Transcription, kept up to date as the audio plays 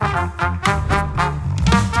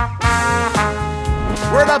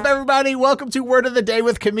everybody. Welcome to Word of the Day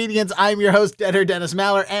with Comedians. I'm your host, Deader Dennis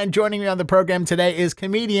Maller, and joining me on the program today is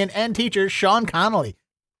comedian and teacher Shaun Connolly.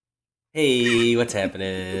 Hey, what's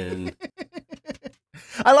happening?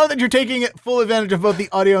 I love that you're taking full advantage of both the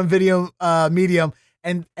audio and video medium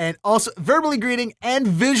and also verbally greeting and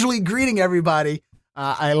visually greeting everybody.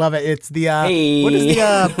 I love it. It's the, hey. What is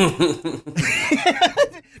the,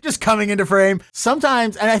 just coming into frame.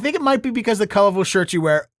 Sometimes, and I think it might be because the colorful shirts you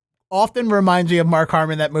wear often reminds me of Mark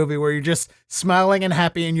Harmon, that movie where you're just smiling and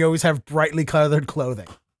happy and you always have brightly colored clothing.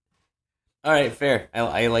 All right, fair.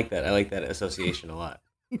 I like that. I like that association a lot.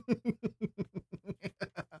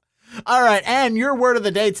 All right, and your word of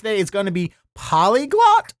the day today is going to be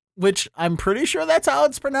polyglot, which I'm pretty sure that's how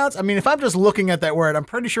it's pronounced. I mean, if I'm just looking at that word, I'm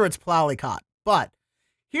pretty sure it's polyglot. But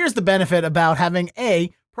here's the benefit about having a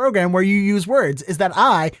program where you use words is that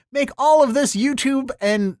I make all of this YouTube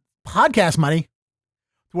and podcast money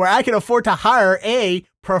where I can afford to hire a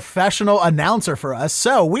professional announcer for us.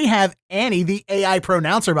 So we have Annie, the AI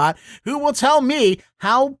pronouncer bot, who will tell me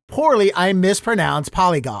how poorly I mispronounce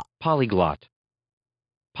polyglot. Polyglot.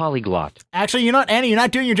 Polyglot. Actually, you know what, Annie, you're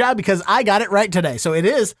not doing your job because I got it right today. So it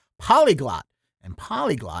is polyglot. And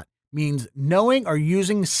polyglot means knowing or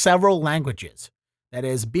using several languages. That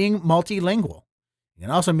is, being multilingual. It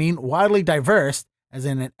can also mean widely diverse, as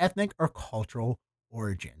in an ethnic or cultural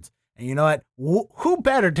origins. And you know what? Who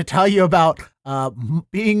better to tell you about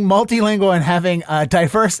being multilingual and having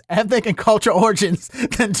diverse ethnic and cultural origins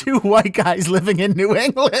than two white guys living in New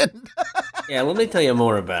England? Yeah, let me tell you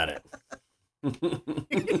more about it.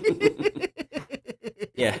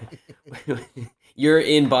 Yeah. You're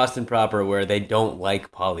in Boston proper where they don't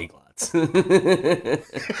like polyglots.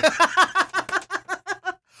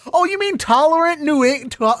 Oh, you mean tolerant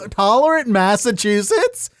tolerant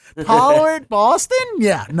Massachusetts? Tolerant Boston?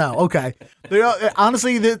 Yeah, no, okay.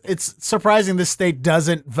 Honestly, it's surprising this state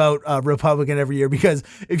doesn't vote Republican every year, because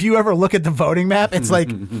if you ever look at the voting map, it's like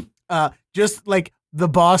just like the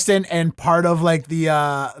Boston and part of like the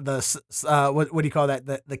what do you call that?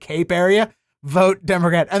 The Cape area vote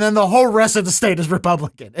Democrat, and then the whole rest of the state is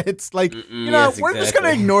Republican. It's like, yes, we're just going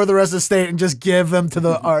to ignore the rest of the state and just give them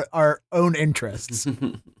to our own interests.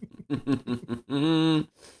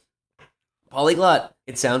 Polyglot.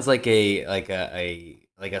 It sounds like a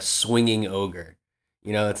swinging ogre.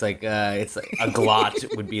 You know, it's like a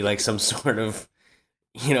glot would be like some sort of,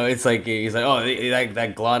 it's like he's like, oh,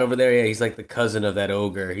 that glot over there. Yeah, he's like the cousin of that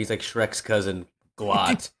ogre. He's like Shrek's cousin,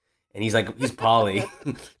 Glot, and he's Poly.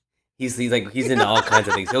 He's into all kinds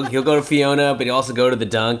of things. He'll go to Fiona, but he'll also go to the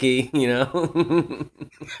donkey.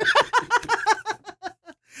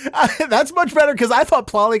 That's much better, because I thought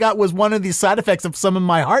polyglot was one of the side effects of some of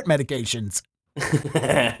my heart medications.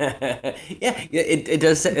 Yeah, it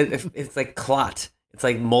does. It's like clot. It's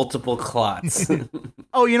like multiple clots.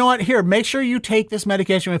 Oh, you know what? Here, make sure you take this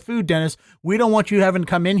medication with food, Dennis. We don't want you having to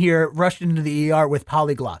come in here rushed into the ER with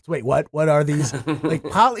polyglots. Wait, what? What are these? Like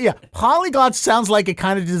polyglots sounds like a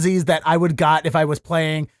kind of disease that I would got if I was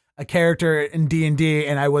playing a character in D&D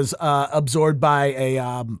and I was absorbed by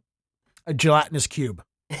a gelatinous cube.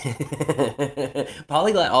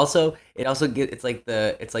 Polyglot it's like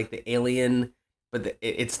the alien, but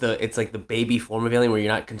it's like the baby form of alien where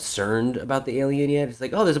you're not concerned about the alien yet. It's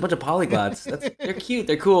like, oh, there's a bunch of polyglots. They're cute,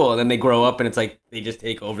 they're cool, and then they grow up and it's like they just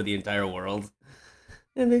take over the entire world.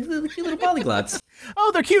 And they're cute little polyglots.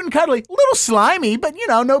 Oh, they're cute and cuddly, a little slimy, but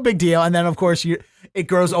no big deal. And then of course it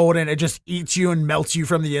grows old and it just eats you and melts you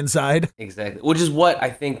from the inside. Exactly, which is what I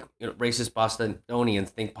think racist Bostonians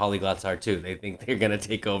think polyglots are too. They think they're gonna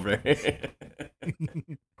take over.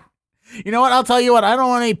 You know what? I'll tell you what. I don't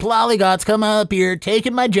want any polyglots coming up here,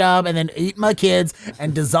 taking my job, and then eating my kids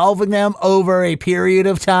and dissolving them over a period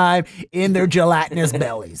of time in their gelatinous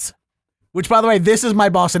bellies. Which, by the way, this is my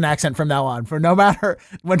Boston accent from now on. For no matter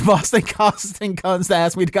when Boston Costing comes to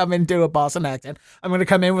ask me to come into a Boston accent, I'm going to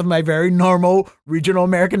come in with my very normal regional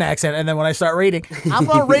American accent. And then when I start reading, I'm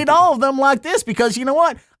going to read all of them like this, because you know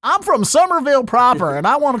what? I'm from Somerville proper, and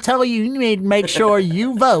I want to tell you, you need to make sure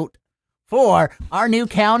you vote for our new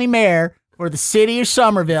county mayor for the city of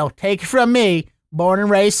Somerville. Take it from me, born and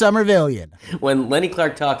raised Somervillian. When Lenny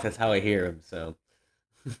Clark talks, that's how I hear him, so.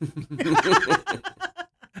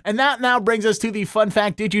 And that now brings us to the fun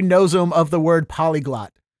fact did you know-some of the word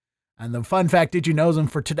polyglot. And the fun fact did you know-some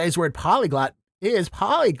for today's word polyglot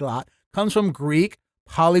comes from Greek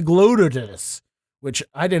polyglotis, which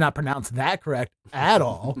I did not pronounce that correct at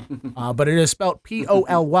all, but it is spelled P-O-L-Y-G-L-O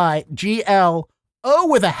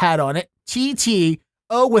with a hat on it,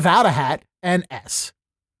 T-T-O without a hat, and S.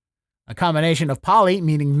 A combination of poly,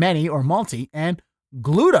 meaning many or multi, and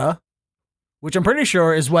gluta, which I'm pretty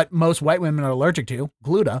sure is what most white women are allergic to,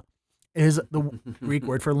 gluta, is the Greek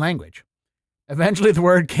word for language. Eventually, the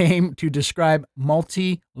word came to describe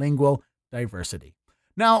multilingual diversity.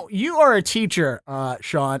 Now, you are a teacher,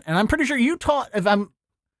 Shaun, and I'm pretty sure you taught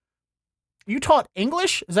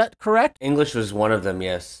English. Is that correct? English was one of them,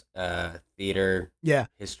 yes. Theater, Yeah.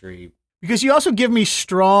 history. Because you also give me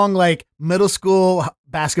strong, like, middle school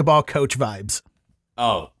basketball coach vibes.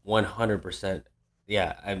 Oh, 100%.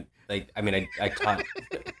 Yeah, I taught,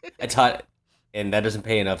 I taught, and that doesn't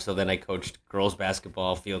pay enough. So then I coached girls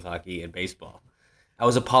basketball, field hockey, and baseball. I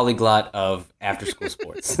was a polyglot of after-school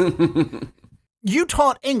sports. You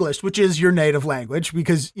taught English, which is your native language,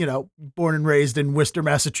 because, born and raised in Worcester,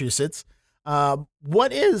 Massachusetts. Do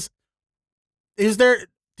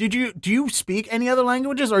you speak any other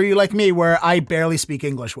languages, or are you like me where I barely speak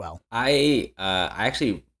English well? I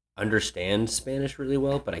actually understand Spanish really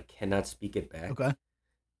well, but I cannot speak it back. Okay.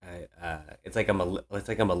 It's like I'm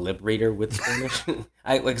a lip reader with Spanish.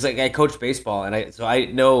 I coach baseball, and so I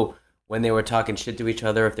know when they were talking shit to each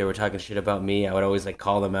other. If they were talking shit about me, I would always like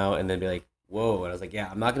call them out and then be like, "Whoa!" And I was like, "Yeah,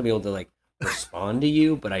 I'm not gonna be able to like respond to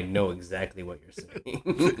you, but I know exactly what you're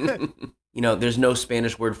saying." There's no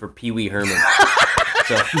Spanish word for Pee Wee Herman.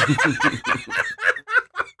 So.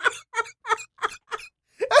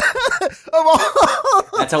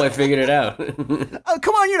 That's how I figured it out. Oh,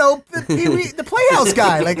 come on, the Playhouse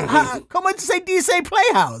guy. Like, come on, do you say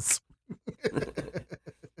Playhouse?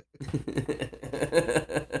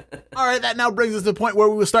 All right, that now brings us to the point where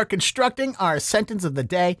we will start constructing our sentence of the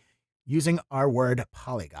day using our word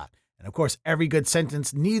polyglot. And of course, every good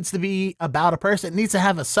sentence needs to be about a person. It needs to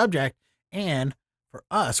have a subject. And for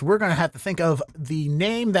us, we're going to have to think of the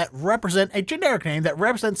name a generic name that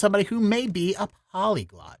represents somebody who may be a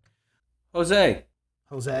polyglot. Jose,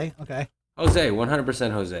 okay. Jose,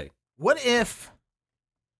 100% Jose. What if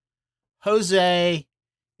Jose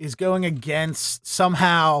is going against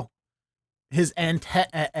somehow his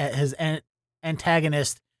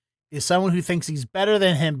antagonist is someone who thinks he's better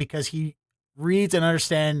than him because he reads and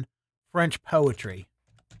understands French poetry?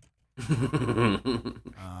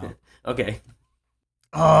 Okay.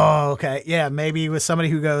 Oh, okay. Yeah, maybe with somebody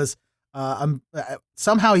who goes,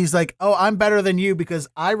 somehow he's like, "Oh, I'm better than you because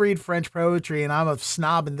I read French poetry and I'm a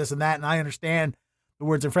snob and this and that and I understand the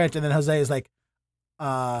words in French." And then Jose is like,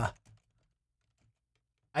 "I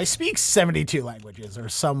speak 72 languages," or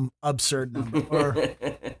some absurd number. Or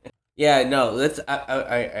yeah, no. Let's.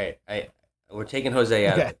 We're taking Jose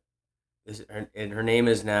out. Okay. And her name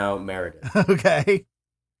is now Meredith. Okay.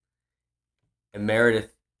 And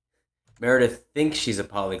Meredith thinks she's a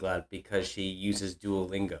polyglot because she uses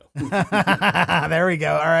Duolingo. There we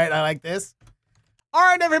go. All right, I like this. All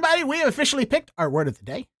right, everybody, we have officially picked our word of the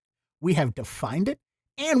day. We have defined it,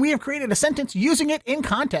 and we have created a sentence using it in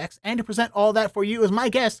context. And to present all that for you is my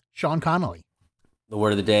guest, Shaun Connolly. The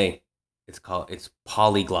word of the day, it's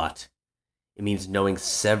polyglot. It means knowing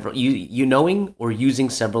several, knowing or using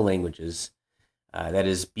several languages. That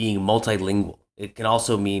is being multilingual. It can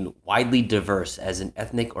also mean widely diverse as in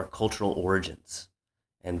ethnic or cultural origins.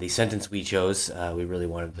 And the sentence we chose, we really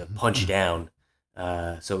wanted to punch down.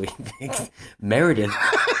 So we think Meredith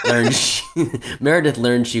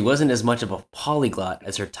learned she wasn't as much of a polyglot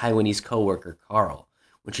as her Taiwanese coworker Carl.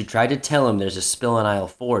 When she tried to tell him there's a spill on aisle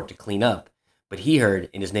 4 to clean up, but he heard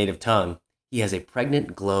in his native tongue, he has a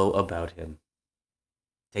pregnant glow about him.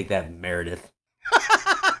 Take that, Meredith.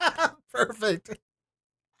 Perfect.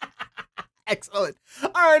 Excellent.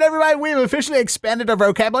 All right, everybody, we've officially expanded our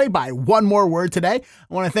vocabulary by one more word today.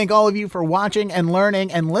 I want to thank all of you for watching and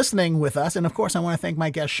learning and listening with us. And of course, I want to thank my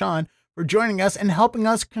guest, Shaun, for joining us and helping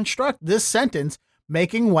us construct this sentence,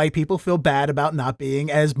 making white people feel bad about not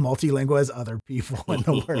being as multilingual as other people in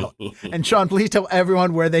the world. And Shaun, please tell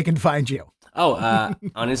everyone where they can find you. Oh, on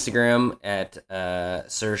Instagram at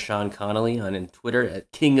Sir Shaun Connolly, on Twitter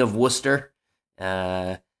at King of Worcester.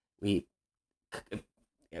 We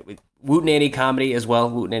Woot Nanny Comedy as well.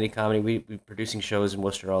 Woot Nanny Comedy. We're producing shows in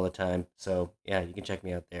Worcester all the time. So, yeah, you can check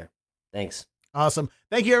me out there. Thanks. Awesome.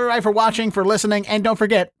 Thank you, everybody, for watching, for listening, and don't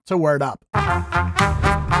forget to word up.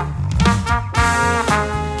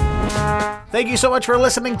 Thank you so much for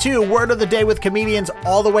listening to Word of the Day with Comedians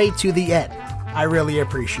all the way to the end. I really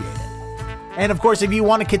appreciate it. And of course, if you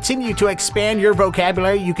want to continue to expand your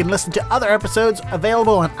vocabulary, you can listen to other episodes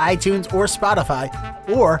available on iTunes or Spotify,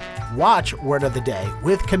 or watch Word of the Day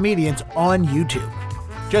with Comedians on YouTube.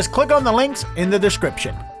 Just click on the links in the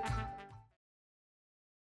description.